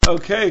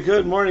Okay,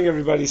 good morning,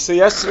 everybody. So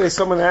yesterday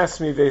someone asked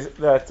me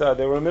that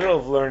they were in the middle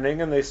of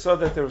learning and they saw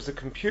that there was a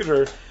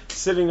computer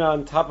sitting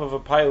on top of a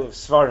pile of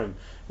Seforim.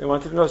 They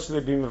wanted to know, should they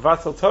be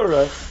mevatel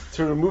Torah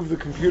to remove the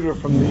computer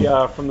from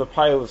the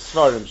pile of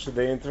Seforim? Should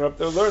they interrupt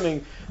their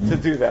learning to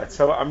do that?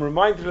 So I'm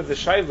reminded of the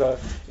shaila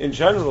in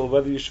general,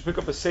 whether you should pick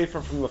up a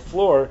sefer from the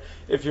floor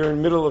if you're in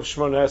the middle of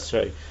Shemona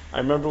Esrei. I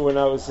remember when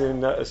I was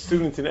a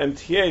student in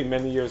MTA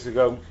many years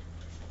ago,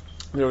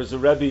 there was a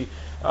Rebbe,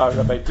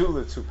 Rabbi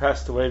Dulitz, who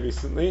passed away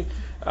recently.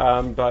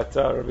 But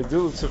Rabbi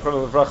Dulitz from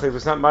Levracha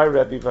was not my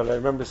Rebbe, but I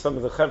remember some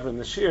of the chevra in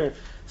the shir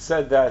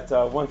said that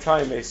one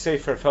time a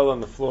sefer fell on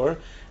the floor,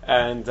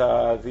 and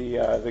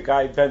the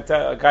guy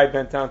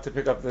bent down to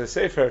pick up the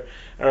sefer,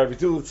 and Rabbi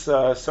Dulitz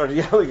started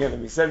yelling at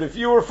him. He said, "If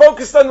you were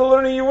focused on the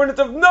learning, you wouldn't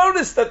have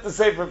noticed that the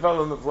sefer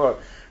fell on the floor."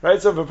 Right,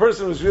 so if a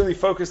person was really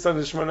focused on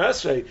the Shemona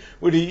Esrei,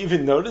 would he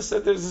even notice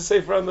that there's a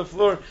sefer on the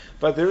floor?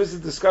 But there is a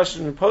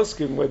discussion in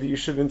Poskim whether you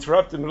should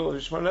interrupt in the middle of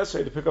the Shemona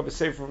Esrei to pick up a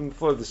sefer from the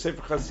floor. The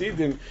Sefer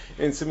Chasidim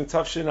in Siman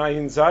Tafshin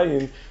Ayin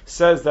Zayin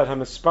says that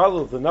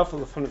Hamispalul, the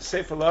nafel of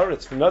Sefer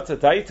La'aretz, v'nata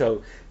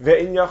daito,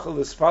 ve'in yachol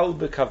ispalul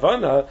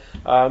b'kavana.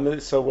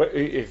 So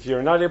if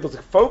you're not able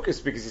to focus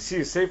because you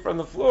see a sefer on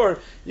the floor,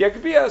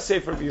 yagbia a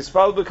sefer,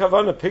 v'yispalul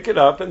b'kavana, pick it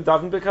up and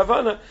daven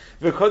b'kavana.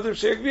 V'kodim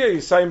she'yagbia,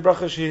 yisayim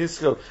bracha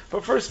shehiskel.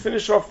 But first,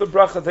 finish off the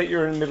bracha that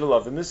you're in the middle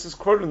of, and this is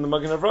quoted in the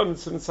Magen Avraham in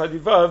Siman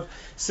Sadivav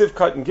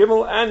Sivkat and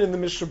Gimel, and in the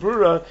Mishnah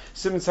Brura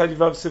Siman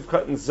Sadivav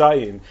Sivkat and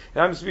Zayin. It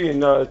happens to be in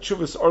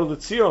Chuvas Or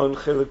L'Tzion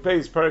Chelik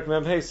Beis Parak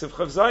Mem Hey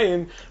Sivchav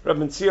Zayin.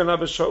 Rabbi Tzion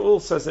Abba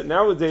Shaul says that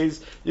nowadays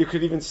you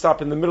could even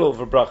stop in the middle of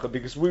a bracha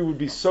because we would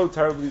be so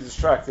terribly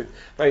distracted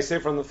by a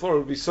sefer on the floor. It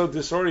would be so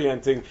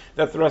disorienting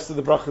that the rest of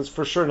the bracha is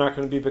for sure not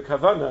going to be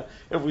bekavana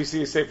if we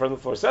see a sefer on the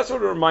floor. So that's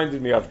what it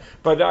reminded me of.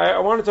 But I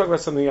want to talk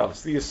about something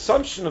else. The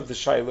assumption of the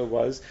shaila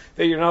was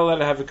that you're not allowed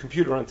to have a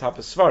computer on top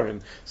of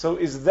Seforim. So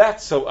is that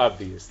so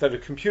obvious that a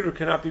computer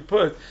cannot be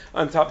put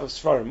on top of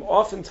Seforim?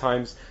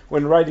 Oftentimes,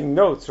 when writing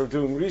notes or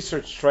doing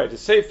research to write a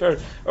sefer,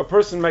 a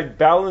person might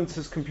balance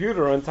his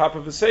computer on top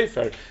of a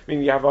sefer. I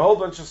mean, you have a whole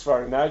bunch of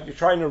Seforim now. You're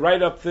trying to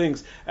write up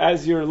things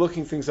as you're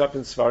looking things up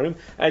in Seforim,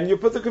 and you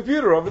put the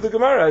computer over the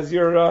Gemara as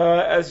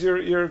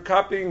you're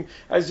copying,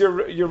 as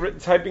you're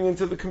typing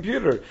into the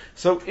computer.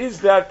 So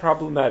is that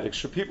problematic?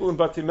 Should people in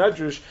Bati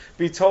Medrash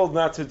be told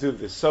not to do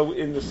this? So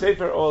in the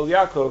sefer Ol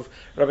Yaakov,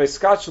 Rabbi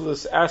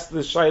Skachelus asked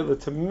this shaila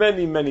to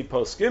many, many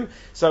poskim.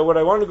 So what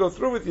I want to go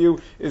through with you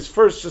is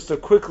first just a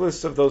quick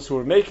list of those who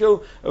were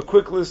Mekil, a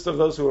quick list of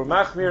those who were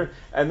Machmir,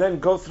 and then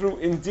go through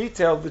in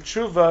detail the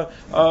tshuva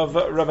of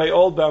Rabbi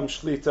Olbaum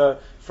Shlita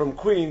from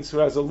Queens, who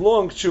has a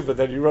long tshuva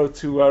that he wrote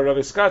to Rabbi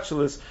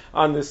Skachelus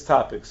on this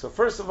topic. So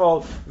first of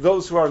all,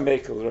 those who are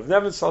Mekil. Rav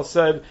Nebenzahl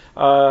said,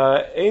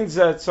 Im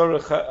zet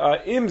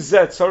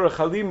tzorech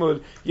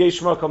halimud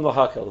yesh makam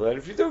lahakel. That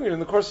if you're doing it in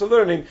the course of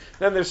learning,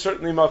 then there's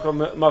certainly makam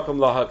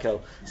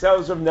lahakel. So that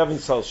was Rav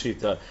Nebenzahl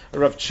Shita.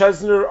 Rav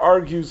Chesner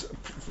argues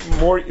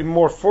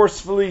more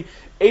forcefully,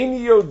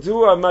 Eini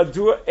yodea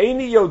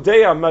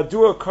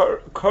madua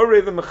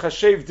kore the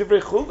mechashev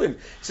divrei chulin. He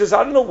says,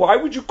 I don't know, why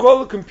would you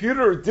call a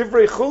computer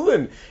divrei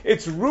chulin?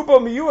 It's ruba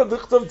miyua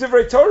lichtov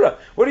divrei Torah.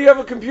 What do you have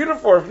a computer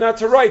for if not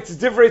to write? It's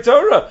divrei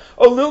Torah.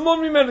 Oh,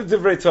 lilmon mimenu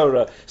divrei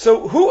Torah.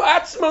 So who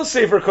atzmo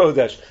sefer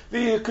kodesh?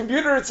 The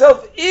computer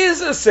itself is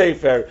a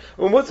sefer.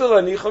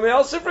 Umutal anicha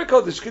me'al sefer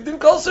kodesh. Kedin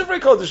kol sefer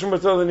kodesh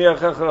umutal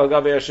anicha al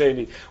gabei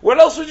hasheni. What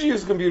else would you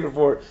use a computer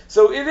for?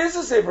 So it is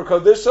a sefer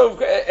kodesh. So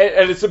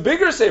and it's a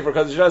bigger sefer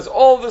kodesh. It has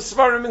all the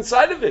Seforim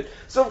inside of it.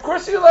 So of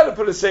course you're allowed to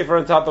put a sefer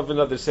on top of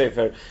another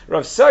sefer.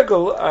 Rav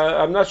Segel,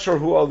 I'm not sure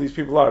who all these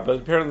people are, but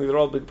apparently they're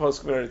all big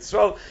poskim in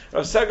Israel.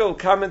 Rav Segel,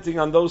 commenting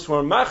on those who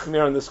are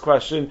machmir on this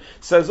question,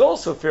 says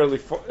also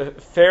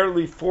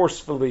fairly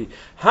forcefully,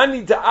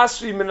 Hani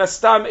da'asri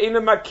minastam eina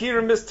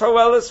makirim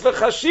mistoelis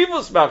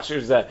v'chashivus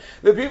machshir zeh.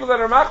 The people that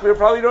are machmir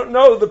probably don't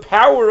know the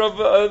power of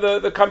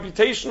the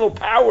computational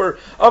power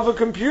of a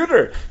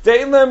computer.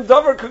 De'ilem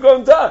davar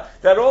kagon da.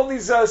 That all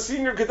these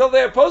senior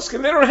gedolei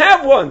poskim, they don't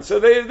have one, so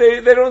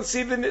they don't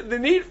see the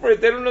need for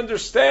it. They don't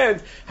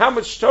understand how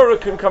much Torah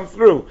can come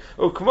through.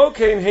 And he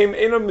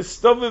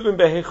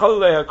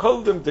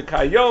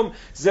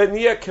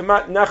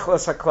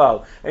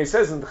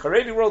says in the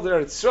Haredi world in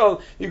Eretz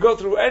Yisrael, you go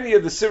through any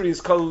of the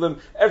series kolim,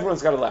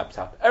 everyone's got a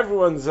laptop.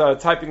 Everyone's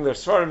typing their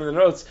svarim and the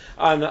notes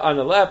on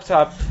a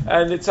laptop,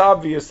 and it's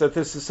obvious that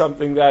this is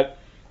something that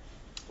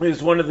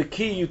is one of the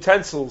key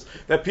utensils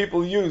that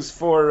people use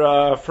for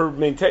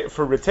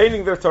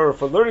retaining their Torah,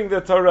 for learning their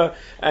Torah.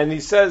 And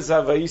he says, I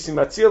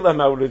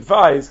would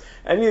advise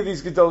any of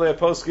these Gedolei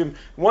Poskim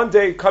one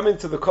day come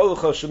into the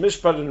Kolochel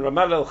Shemishpat in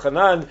Ramat El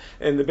Chanan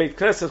in the Beit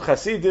Knesset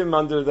Hasidim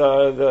under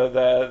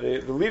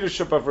the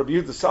leadership of Rabbi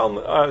Yehuda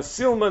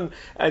Silman,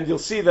 and you'll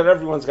see that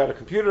everyone's got a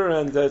computer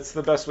and it's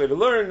the best way to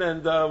learn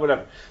and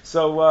whatever.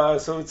 So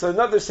it's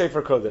another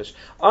Sefer Kodesh.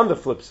 On the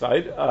flip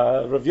side,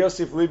 Rav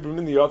Yosef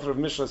Lieberman, the author of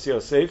Mishnah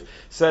Yosef, Yosef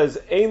says,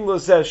 Ein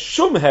lozeh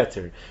shum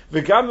heter,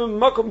 v'gam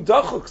makom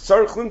dachuk,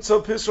 tzarich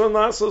limtzo pisron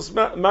lasos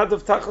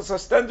madav tachos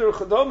hastender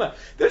chadoma.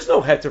 There's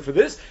no heter for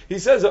this. He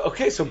says,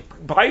 okay, so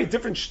buy a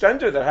different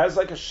stender that has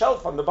like a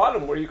shelf on the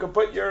bottom where you can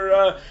put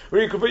your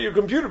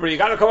computer, but you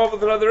got to come up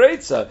with another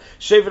eitzah.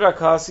 Shevet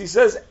Akas, he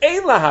says,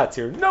 Ein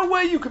lahatir, no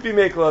way you could be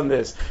makel on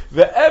this.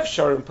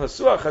 Ve'efshar in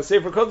pasuach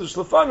hasefer kodesh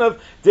lefanav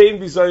dein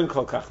bizayon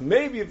kolkach.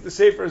 Maybe if the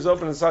sefer is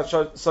open in such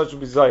a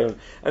bizayon.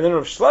 And then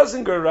Rav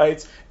Schlesinger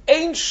writes,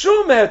 Ain't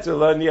shum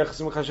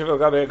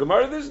heter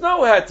Gemara. There's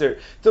no heter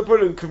to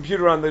put a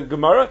computer on the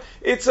Gemara.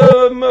 It's a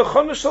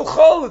mechana shel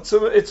chol.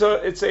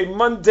 It's a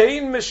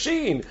mundane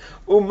machine.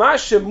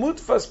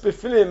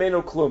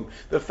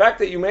 The fact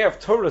that you may have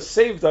Torah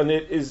saved on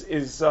it is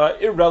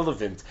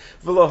irrelevant.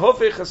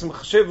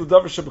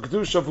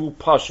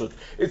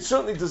 It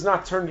certainly does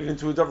not turn it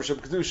into a davar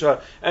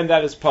shebkedusha, and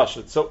that is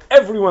pashut. So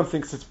everyone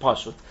thinks it's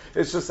pashut.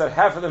 It's just that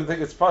half of them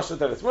think it's pashut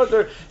that it's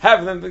mutter, half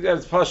of them think that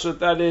it's pashut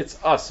that it's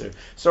aser.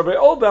 So Rabbi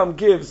Oldbaum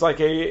gives like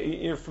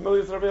you're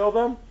familiar with Rabbi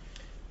Oldbaum?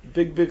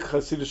 Big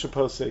Hasidic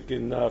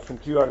posek from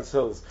Kiyaris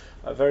Hills,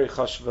 a very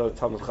chashva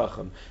Talmud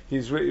Chacham.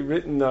 He's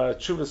written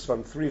tshuvas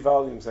from 3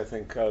 volumes, I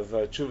think, of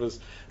tshuvas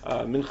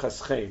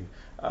Minchas Chaim.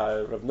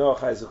 Rav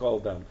Noach Isaac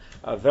Oldbaum,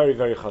 very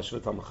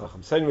chashva Talmud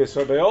Chacham. So anyway,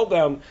 so Rabbi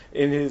Oldbaum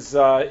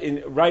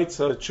writes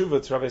a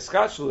tshuva to Rabbi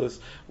Skatchelis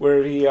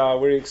where he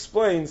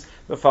explains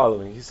the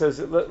following. He says,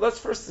 let's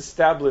first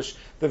establish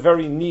the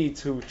very need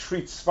to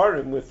treat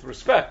Seforim with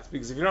respect,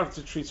 because if you don't have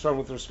to treat Seforim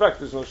with respect,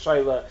 there's no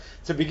shaila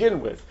to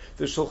begin with.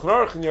 The Shulchan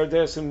Aruch in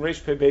Yardei in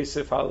Reish Pei Beis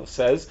Sif Aleph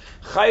says,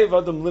 Chayev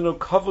Adam Lino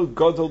Kavod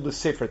Gadol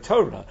B'Sefer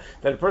Torah,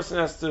 that a person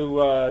has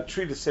to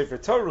treat a Sefer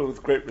Torah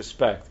with great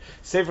respect.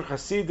 Sefer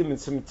Chasidim in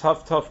some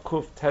Tav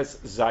Kuf Tes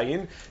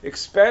Zayin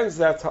expands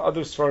that to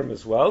other Seforim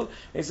as well. And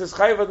he says,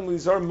 Chayev Adam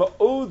Lizar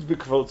Ma'od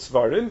B'Kvod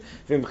Seforim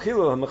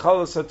V'Mchilal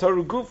HaMechalal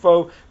Satoru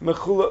Gufo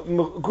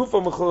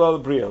Mechulal Al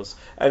Brios.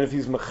 And if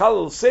he's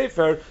Mechalal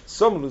Sefer,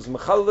 someone who's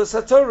Mechalal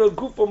Satorah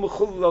Gufo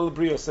Mechulal Al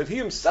Brios, that he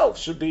himself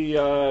should be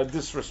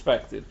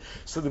disrespected.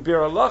 So the Bir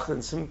Halacha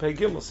in Sim Pei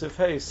Gimel Sif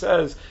Hey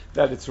says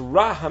that it's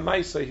Ra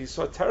HaMaisa. He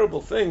saw a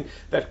terrible thing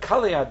that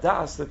Kalei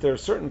Adas, that there are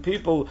certain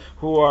people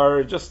who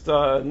are just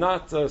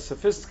not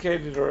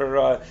sophisticated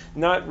or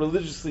not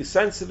religiously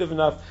sensitive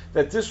enough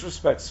that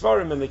disrespect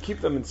Seforim, and they keep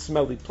them in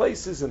smelly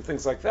places and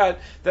things like that.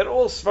 That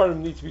all Seforim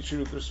need to be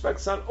treated with respect.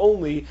 It's not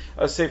only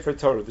a Sefer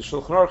Torah. The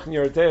Shulchan Aruch in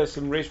Yardei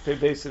Sim Reish Pei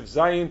Beis Sif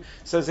Zayin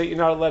says that you're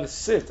not allowed to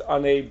sit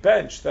on a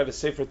bench that a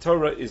Sefer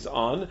Torah is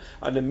on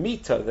a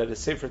mita that a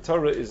Sefer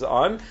Torah is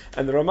on,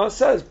 and the Ramah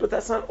says, but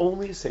that's not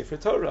only a Sefer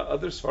Torah,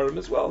 other Seforim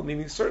as well,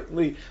 meaning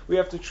certainly we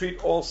have to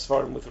treat all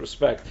Seforim with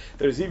respect.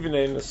 There's even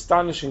an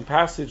astonishing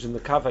passage in the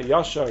Kav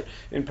HaYashar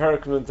in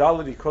Perek Nun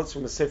Daled, he quotes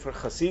from a Sefer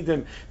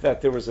Chasidim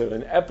that there was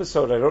an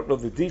episode, I don't know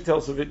the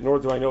details of it, nor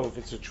do I know if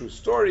it's a true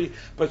story,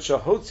 but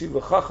Shahotzi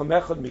l'chacham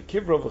echad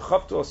mikivro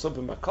v'chaptu aso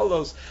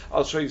b'makalos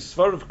al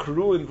shayisvarav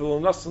karuin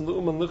v'lonasan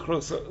l'uman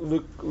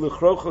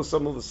l'chrochos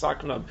samul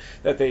l'saknam,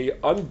 that they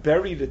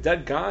unburied a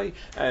dead guy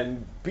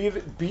and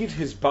beat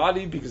his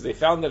body because they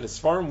found that his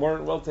Seforim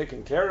weren't well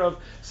taken care of,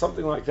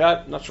 something like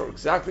that. I'm not sure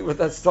exactly what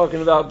that's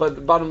talking about, but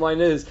the bottom line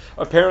is,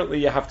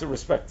 apparently you have to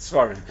respect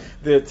Seforim.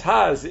 The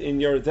Taz in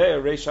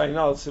Yeridea, Reish Ayin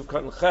Al Sivkat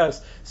and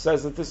Ches,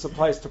 says that this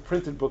applies to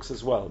printed books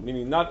as well,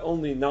 meaning not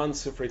only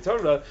non-Sifrei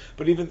Torah,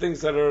 but even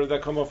things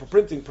that come off a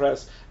printing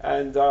press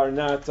and are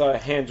not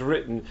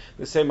handwritten.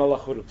 The same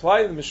halach would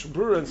apply. The Mishnah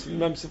Berurah in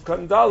Mem Sivkat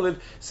and Daled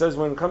says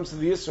when it comes to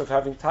the issue of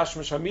having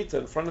Tashmish Hamita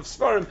in front of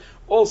Seforim,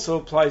 also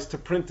applies to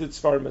printed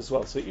Seforim as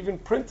well. So even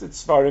printed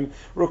Seforim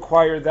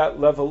require that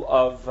level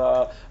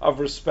of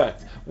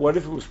respect. What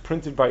if it was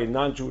printed by a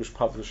non-Jewish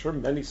publisher?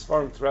 Many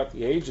Seforim throughout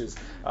the ages,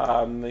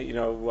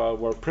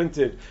 were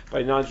printed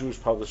by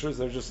non-Jewish publishers.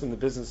 They're just in the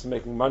business of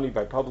making money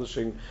by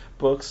publishing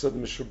books. So the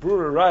Mishnah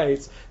Berurah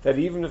writes that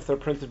even if they're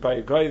printed by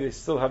a guy, they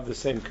still have the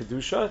same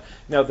kedusha.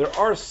 Now there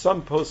are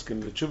some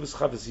poskim, the Chuvas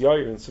Chavos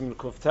Yair and Siman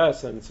Kuf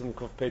Tes and Siman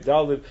Kuf Pei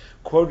Daled,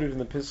 quoted in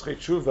the Pischei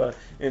Tshuva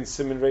in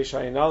Siman Reish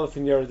Ayin Aleph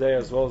in Yeridea,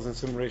 as well as in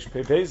Siman Reish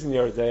Pei Beis in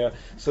Yeridea.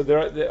 So there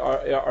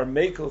are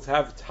makels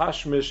have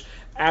tashmish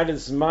at a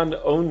zman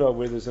ona,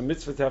 where there's a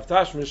mitzvah to have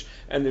tashmish,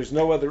 and there's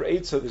no other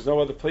eitzah, there's no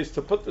other place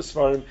to put the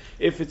Seforim,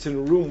 if it's in a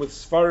room with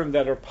Seforim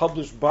that are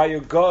published by a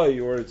guy,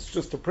 or it's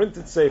just a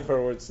printed sefer,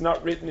 or it's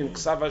not written in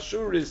Ksav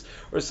Ashuris,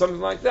 or something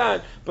like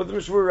that. But the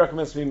Mishnah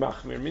recommends to be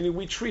machmir, meaning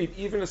we treat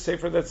even a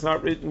sefer that's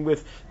not written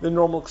with the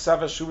normal Ksav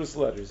Ashuris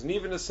letters, and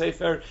even a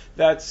sefer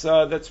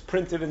that's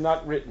printed and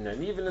not written,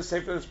 and even a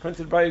sefer that's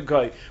printed by a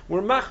guy,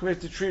 we're machmir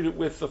to treat it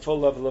with the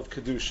full level of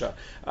kedusha.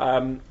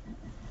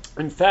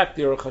 In fact,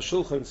 the Aruch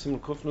HaShulchan, Siman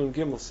Kuf Nun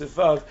Gimel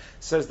Sifav,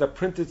 says that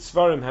printed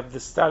Seforim have the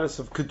status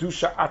of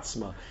Kedusha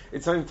Atzma.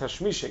 It's not in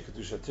Tashmishe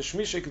Kedusha.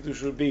 Tashmishe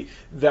Kedusha would be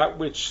that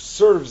which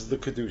serves the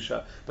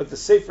Kedusha. But the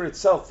Sefer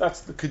itself,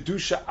 that's the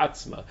Kedusha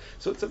Atzma.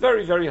 So it's a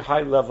very, very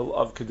high level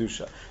of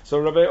Kedusha. So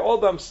Rabbi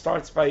Oldham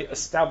starts by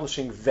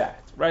establishing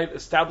that. right?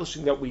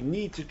 Establishing that we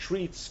need to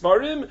treat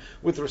Seforim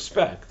with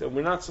respect, and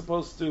we're not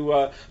supposed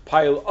to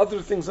pile other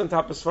things on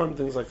top of Seforim,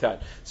 things like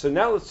that. So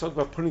now let's talk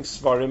about putting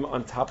Seforim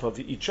on top of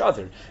each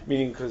other,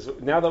 meaning because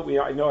now that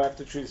I know I have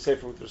to treat a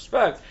sefer with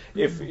respect,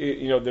 if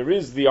there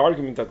is the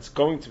argument that's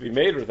going to be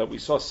made, or that we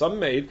saw some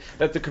made,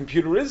 that the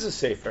computer is a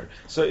sefer.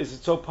 So is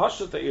it so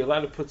pashut that you're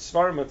allowed to put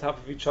Seforim on top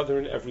of each other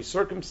in every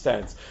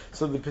circumstance?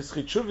 So the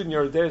Pischei Tshuva in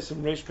Yerodeus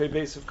and Reish Pei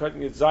Beis of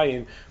Katan Yud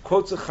Zayin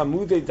quotes a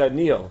Chamude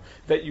Daniel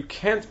that you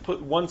can't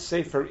put one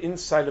sefer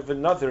inside of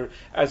another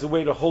as a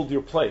way to hold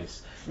your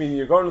place. Meaning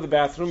you're going to the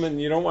bathroom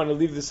and you don't want to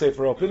leave the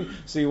sefer open,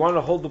 so you want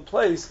to hold the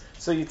place.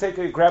 So you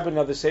grab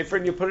another sefer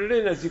and you put it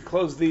in as you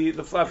close the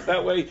flap.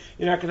 That way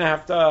you're not going to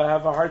have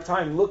a hard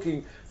time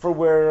looking for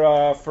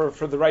where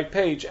for the right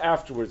page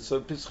afterwards. So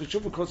Pischei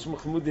Tshuva quotes from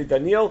Chamudei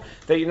Daniel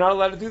that you're not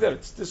allowed to do that.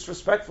 It's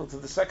disrespectful to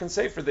the second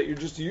sefer that you're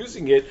just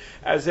using it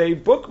as a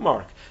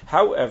bookmark.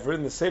 However,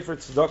 in the Sefer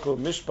Tzedakah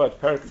Mishpat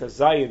Perek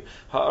Tazayin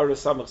Ha'ara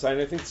Samach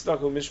Zayin, I think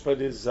Tzedakah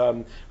Mishpat is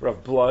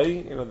Rav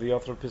Bloi, the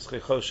author of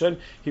Pischei Choshen.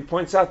 He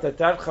points out that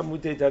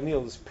Chamudei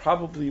Daniel is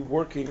probably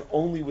working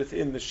only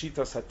within the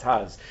Shitas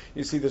HaTaz.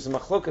 You see, there's a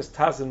machlokas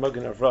Taz and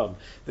Magen Avram.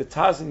 The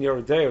Taz in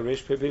Yerodea,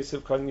 Reish Pei Beis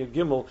of Katan Yud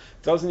Gimel,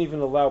 doesn't even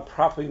allow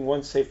propping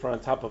one sefer on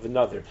top of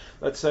another.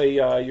 Let's say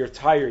you're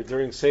tired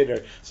during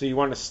Seder, so you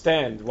want to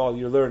stand while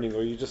you're learning,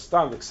 or you just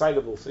stand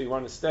excitable, so you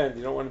want to stand.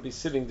 You don't want to be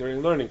sitting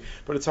during learning,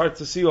 but it's hard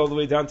to see all the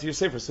way down to your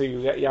sefer. So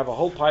you have a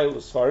whole pile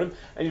of Seforim,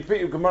 and you put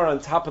your Gemara on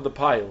top of the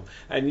pile,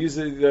 and use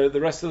the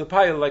rest of the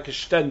pile like a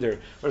stender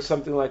or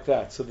something like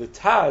that. So the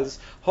Taz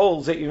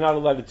holds that you're not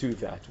allowed to do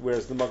that,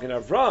 whereas the Magen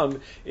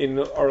Avram in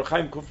Orach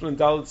Chaim Kuflan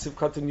Dalet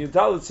Sivkatan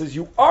Yudalet says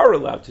you are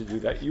allowed to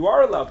do that. You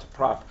are allowed to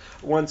prop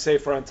one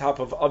sefer on top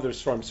of other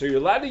Seforim. So you're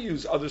allowed to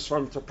use other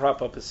Seforim to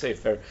prop up a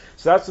sefer.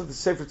 So that's what the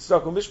Sefer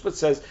Tzedakah Mishpat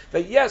says,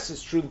 that yes,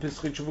 it's true, the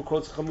Pischei Tshuva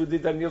quotes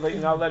Chamudei Daniel, that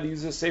you're not allowed to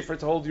use a sefer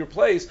to hold your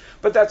place,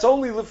 but that's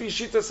only Lefi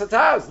Shitas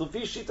HaTaz.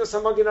 Lefi Shitas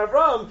HaMagen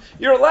Avram,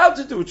 you're allowed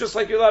to do it, just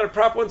like you're allowed to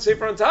prop one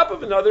sefer on top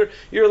of another,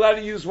 you're allowed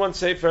to use one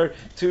sefer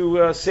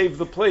to save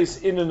the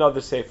place in another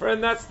sefer.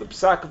 And that's the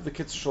psak of the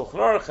Kitzur Shulchan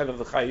Aruch and of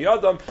the Chayei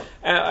Adam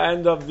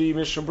and of the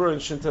Mishnah Berurah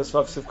and Shintas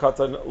Vav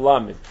Sivkatan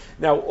Lamed.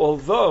 Now,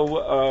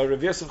 although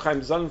Rav Yosef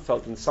Chaim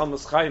Sonnenfeld and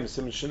Salmas Chaim,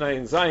 Siman Shinai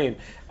and Zayin,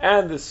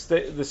 and the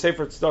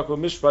Sefer Tzedakah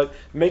Mishpat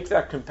make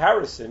that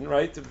comparison,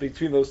 right,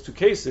 between those two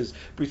cases,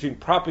 between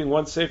propping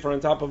one sefer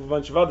on top of a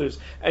bunch of others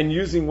and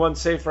using one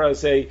sefer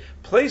as a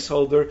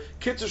placeholder,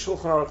 Kitzur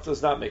Shulchan Aruch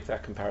does not make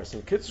that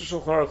comparison.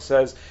 Kitzur Shulchan Aruch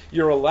says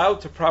you're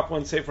allowed to prop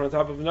one sefer on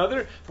top of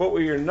another, but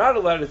what you're not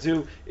allowed to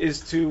do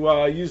is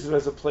to use it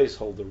as a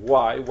placeholder.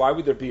 Why? Why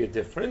would there be a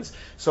difference?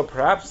 So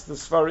perhaps the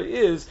svara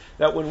is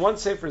that when one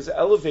sefer is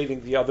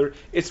elevating the other,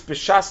 it's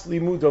b'shas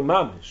limudo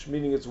mamish,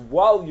 meaning it's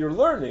while you're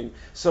learning,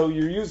 so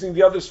you're using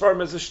the other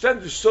sefarim as a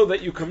shtender so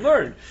that you can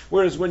learn.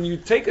 Whereas when you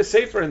take a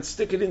sefer and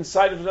stick it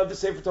inside of another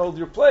sefer to hold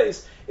your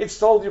place, it's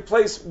to hold your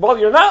place while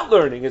you're not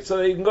learning. It's so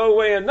that you can go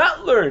away and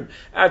not learn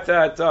at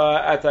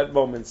that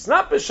moment. It's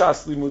not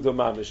b'shas limudo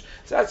mamish.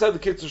 So that's how the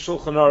Kitzur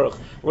Shulchan Aruch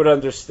would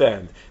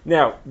understand.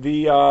 Now,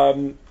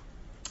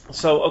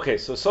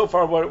 So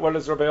far, what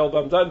has Rabbi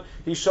Elbam done?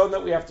 He's shown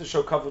that we have to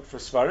show kavod for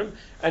Seforim,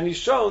 and he's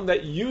shown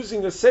that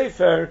using a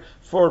sefer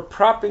for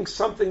propping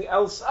something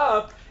else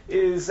up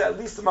is at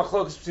least the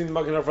machlokas between the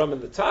Magen Avram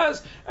and the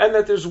Taz, and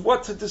that there's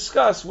what to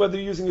discuss whether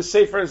using a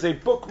sefer as a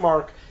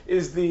bookmark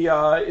is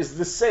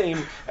the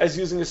same as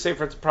using a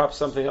sefer to prop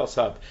something else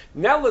up.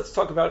 Now let's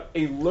talk about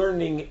a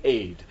learning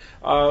aid.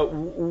 To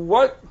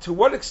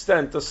what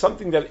extent does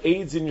something that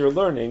aids in your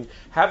learning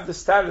have the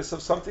status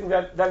of something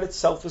that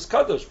itself is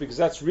kadosh? Because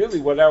that's really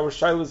what our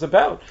shaila is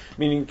about.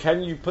 Meaning,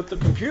 can you put the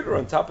computer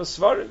on top of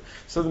Seforim?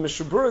 So the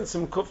Mishnah Berurah in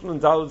Sim Kuflan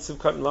Daled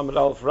Sivkat and Lamed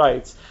Aleph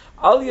writes,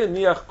 Al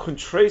yaniach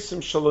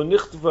kontresim shelo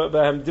nichtva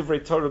behem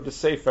divrei Torah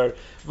b'sefer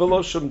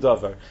v'lo shum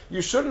davar.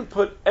 You shouldn't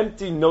put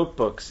empty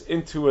notebooks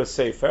into a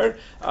sefer,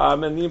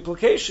 and the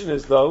implication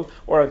is, though,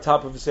 or on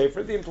top of a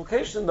sefer, the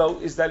implication, though,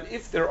 is that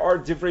if there are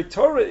divrei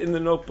Torah in the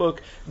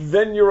notebook,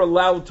 then you're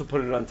allowed to put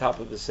it on top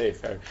of the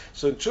sefer.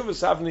 So in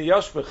Tshuvas Avnei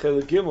Yashba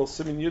Chelik Gimel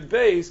Siman Yud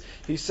Beis,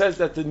 he says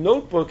that the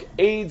notebook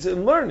aids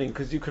in learning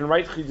because you can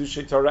write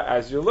Chidushei Torah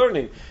as you're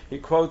learning. He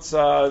quotes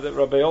that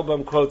Rabbi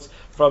Elbam quotes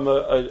from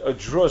a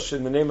drush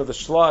in the name of the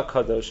Shloah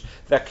Kadosh,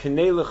 that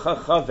Kinei Lecha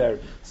Chaver.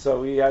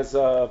 So he has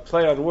a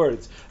play on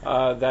words,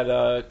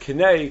 that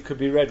Kinei could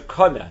be read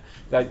Kana,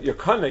 that your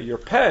Kana, your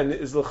pen,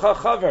 is Lecha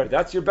Chaver.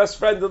 That's your best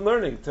friend in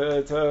learning,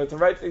 to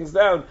write things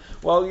down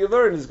while you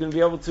learn is going to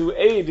be able to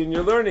aid in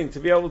your learning, to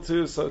be able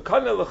to, so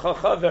Kana Lecha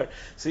Chaver.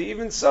 So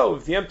even so,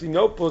 if the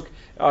notebook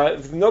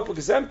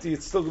is empty,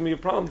 it's still going to be a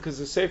problem because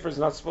the sefer is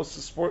not supposed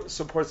to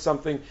support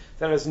something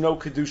that has no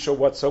kedusha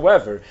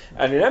whatsoever,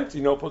 and an empty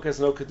notebook has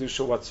no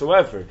kedusha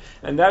whatsoever,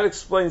 and that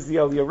explains is the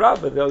Eliyah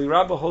Rabbah. The Eliyah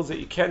Rabbah holds that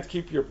you can't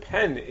keep your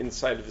pen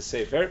inside of a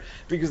sefer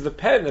because the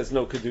pen has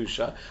no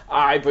kedusha.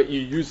 But you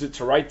use it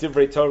to write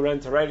divrei Torah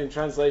and to write in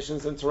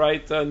translations and to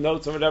write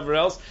notes or whatever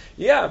else.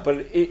 Yeah,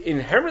 but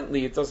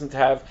inherently it doesn't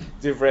have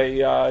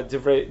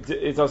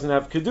it doesn't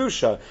have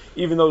kedusha,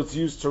 even though it's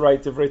used to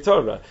write divrei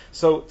Torah.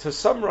 So to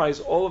summarize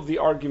all of the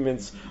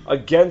arguments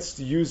against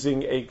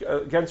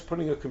against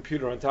putting a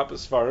computer on top of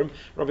Seforim,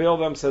 Rabbi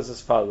Oldham says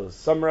as follows,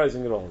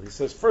 summarizing it all. He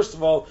says, first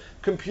of all,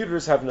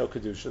 computers have no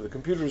kedusha. The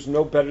computer is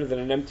no better than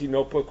an empty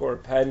notebook or a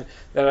pen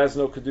that has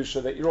no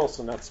kedusha that you're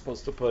also not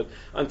supposed to put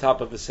on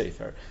top of a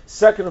sefer.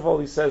 Second of all,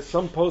 he says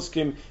some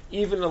poskim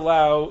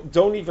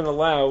don't even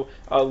allow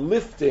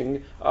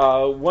lifting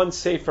one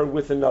sefer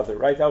with another.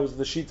 Right? That was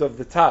the sheet of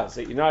the Taz.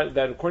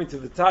 That according to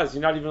the Taz,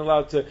 you're not even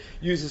allowed to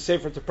use a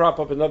sefer to prop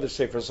up another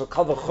sefer. So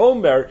kal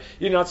v'chomer,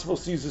 you're not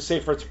supposed to use a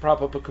sefer to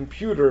prop up a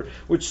computer,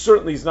 which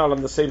certainly is not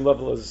on the same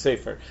level as a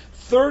sefer.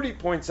 Third, he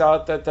points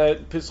out that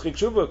Pischei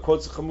Tshuva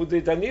quotes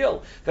Chamudei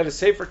Daniel, that a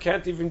sefer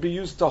can't even be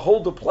used to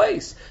hold a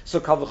place. So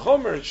kal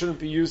v'chomer, it shouldn't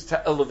be used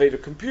to elevate a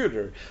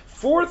computer.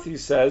 Fourth, he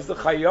says, the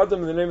Chayadim,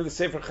 in the name of the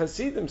Sefer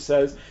Chasidim,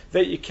 says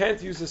that you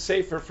can't use a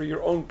sefer for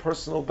your own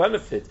personal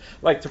benefit,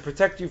 like to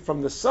protect you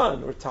from the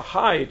sun, or to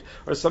hide,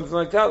 or something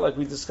like that, like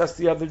we discussed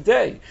the other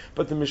day.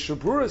 But the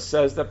Mishabura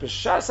says that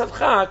b'shas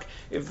al-chak,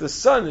 if the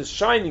sun is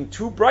shining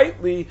too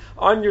brightly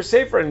on your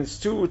sefer, and it's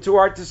too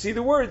hard to see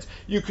the words,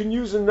 you can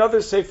use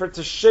another sefer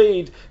to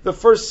shade the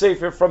first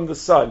sefer from the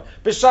sun.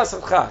 B'shas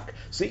al-chak.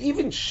 So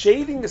even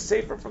shading a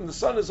sefer from the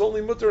sun is only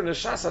mutter in a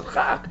shas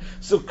al-chak.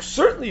 So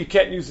certainly you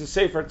can't use a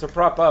sefer to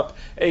prop up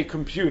a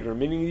computer,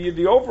 meaning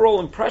the overall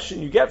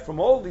impression you get from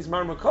all of these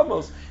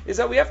marmakomos is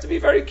that we have to be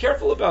very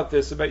careful about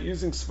this, about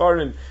using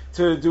Seforim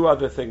to do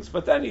other things.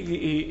 But then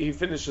he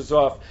finishes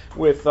off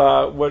with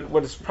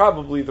what is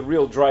probably the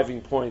real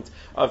driving point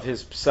of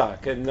his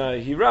psak,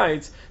 and he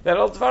writes that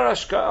al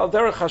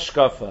derech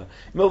hashkafa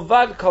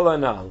milvad kol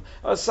anal,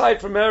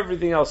 aside from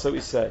everything else that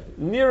we said,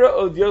 nira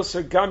od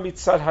yoser gam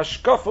mitzad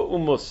hashkafa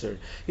umusar.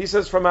 He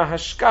says from a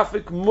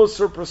hashkafic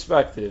musar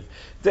perspective,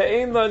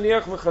 de'ein la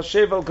niach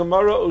mechashev al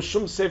gemara o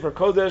shum sefer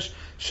kodesh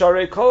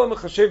sharei kol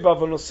mechashev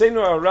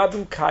b'avonosenu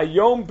arabim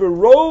kayom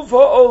berov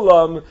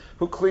ha'olam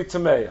hu kli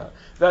tameya.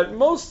 That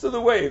most of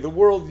the way the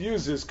world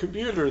uses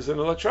computers and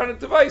electronic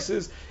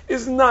devices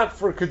is not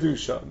for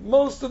kedusha.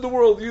 Most of the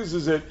world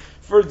uses it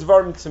for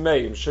dvarim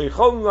tameim.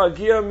 Sheichol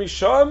lagia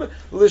misham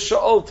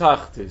l'sha'ol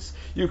tachtis.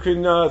 You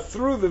can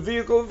through the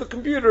vehicle of the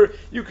computer,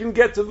 you can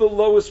get to the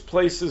lowest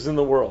places in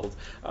the world.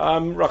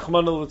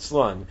 Rachmana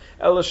litzlan.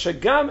 Ela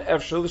shagam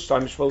efshel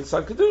l'shtamish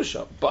v'litzad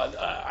kedusha. But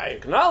I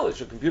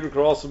acknowledge a computer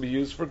could also be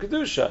used for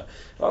kedusha.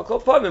 Al kol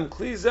panim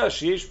kli zeh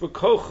sheyesh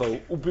b'kocho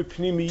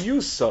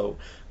u'b'pnimiyuso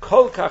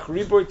kol kach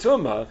riboy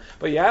tuma,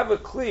 but you have a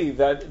kli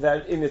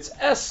that in its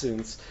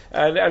essence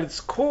and at its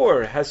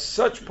core has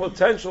such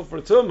potential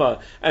for tuma,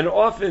 and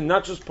often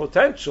not just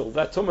potential,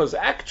 that tuma is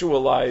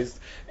actualized.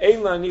 Ein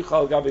la'nicha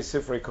al gabe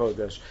sifrei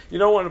kodesh. You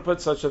don't want to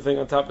put such a thing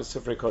on top of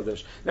sifrei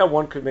kodesh. Now,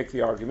 one could make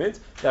the argument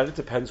that it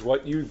depends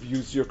what you've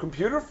used your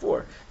computer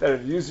for. That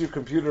if you use your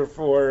computer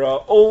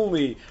for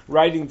only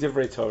writing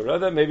divrei Torah,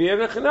 then maybe in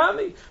a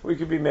chanami we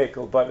could be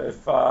makel. But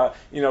if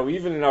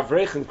even in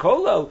Avrech and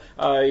Kolel,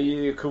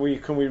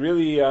 can we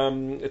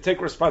really take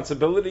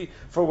responsibility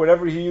for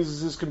whatever he uses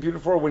his computer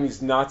for when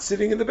he's not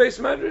sitting in the base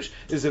medrash?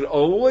 Is it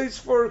always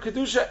for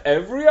kedusha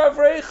every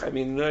Avrech? I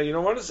mean, you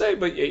don't want to say,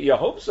 but you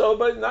hope so,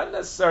 but not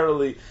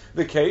necessarily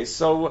the case.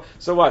 So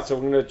what? So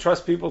we're going to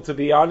trust people to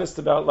be honest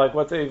about like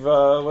what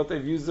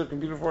they've used their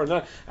computer for or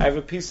not. I have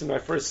a piece in my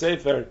first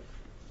sefer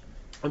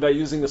about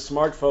using a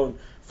smartphone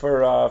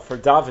for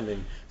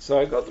davening. So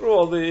I go through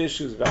all the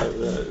issues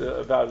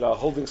about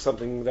holding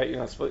something that you're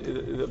not supposed,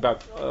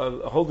 about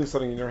holding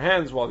something in your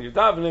hands while you're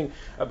davening,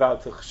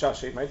 about the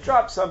chashash might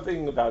drop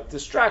something, about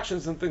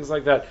distractions and things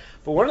like that.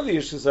 But one of the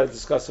issues I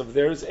discuss over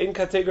there is ein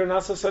kategar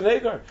nasa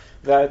sanegar,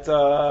 that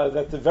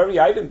the very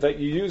item that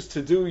you use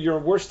to do your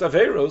worst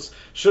averos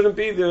shouldn't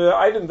be the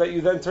item that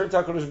you then turn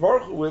to HaKadosh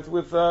Baruch Hu with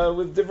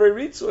divrei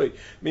ritzui.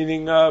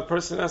 Meaning a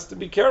person has to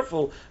be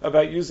careful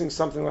about using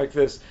something like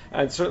this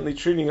and certainly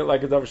treating it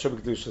like a davar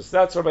shabbat kedusha. So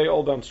that's Rabbi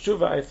Oldham's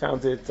tshuva. I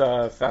found it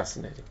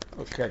fascinating.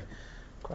 Okay.